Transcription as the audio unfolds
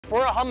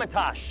For a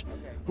Hamantash,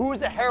 who is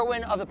the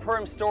heroine of the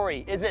Purim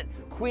story? Is it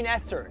Queen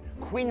Esther,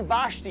 Queen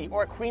Vashti,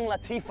 or Queen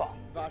Latifah?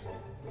 Vashti.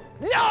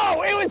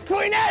 No, it was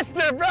Queen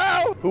Esther,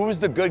 bro! Who was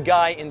the good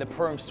guy in the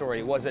Purim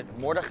story? Was it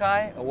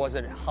Mordecai or was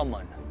it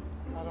Haman?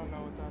 I don't know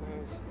what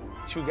that is.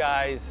 Two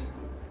guys.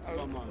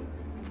 Haman.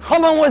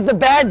 Haman was the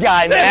bad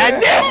guy,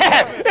 man.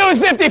 Yeah, it was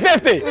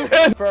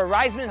 50-50. For a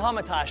Reisman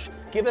Hamantash,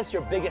 give us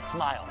your biggest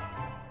smile.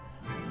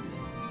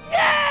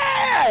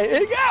 Yeah,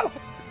 here you go.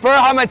 For a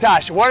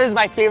Hamantash, what is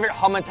my favorite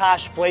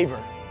Hamantash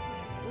flavor?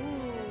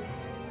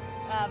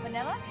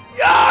 Vanilla?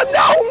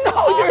 Oh,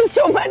 no, there's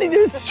so many.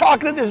 There's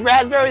chocolate, there's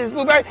raspberry, there's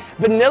blueberry.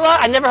 Vanilla?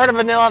 I never heard of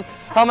vanilla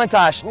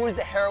Hamantash. Who is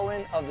the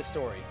heroine of the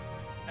story?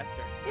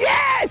 Esther.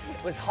 Yes!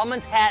 Was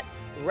Haman's hat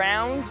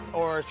round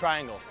or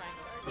triangle?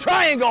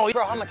 Triangle!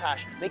 For a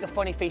Hamantash, make a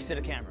funny face to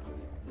the camera.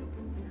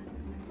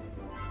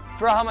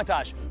 For a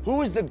Hamantash,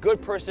 who is the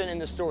good person in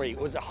the story?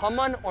 Was it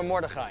Haman or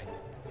Mordecai?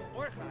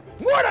 Mordecai.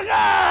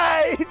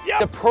 Mordecai! Yep.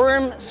 The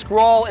Purim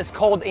scroll is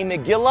called a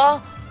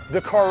Megillah,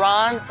 the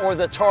Quran, or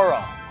the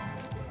Torah?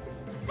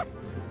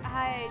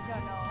 I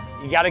don't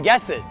know. You gotta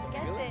guess it.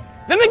 Guess it.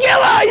 The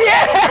Megillah,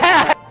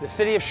 yeah! The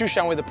city of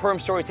Shushan where the Purim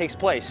story takes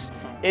place.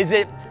 Is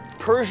it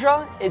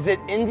Persia? Is it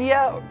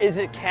India? Or is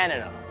it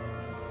Canada?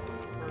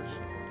 Persia.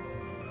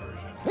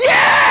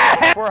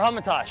 Yeah! For a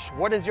Hamantash,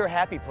 what is your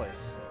happy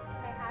place?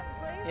 My happy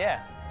place?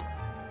 Yeah.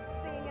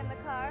 Singing in the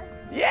car.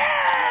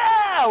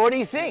 Yeah! What do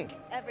you think?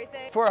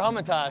 Everything. For a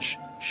Hamantash,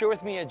 share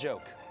with me a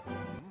joke.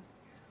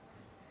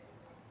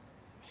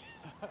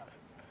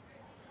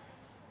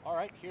 All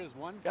right, here's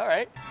one. All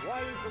right. Why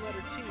is the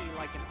letter T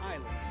like an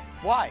island?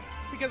 Why?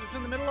 Because it's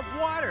in the middle of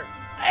water.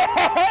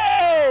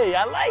 Hey,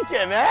 I like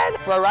it, man.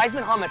 For a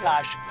Reisman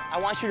Hamantash, I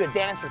want you to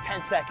dance for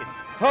 10 seconds.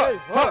 Hey,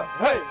 hey,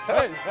 hey,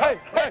 hey, hey,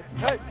 hey,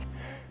 hey.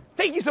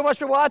 Thank you so much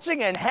for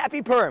watching and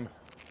happy Purim.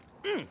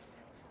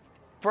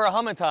 For a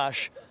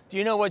Hamantash, do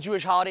you know what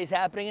Jewish holiday is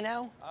happening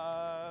now?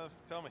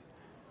 Tell me.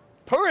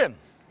 Purim.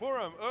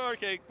 Purim. Oh,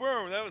 okay,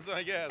 Purim. That was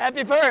my guess.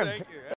 Happy Purim. Thank you.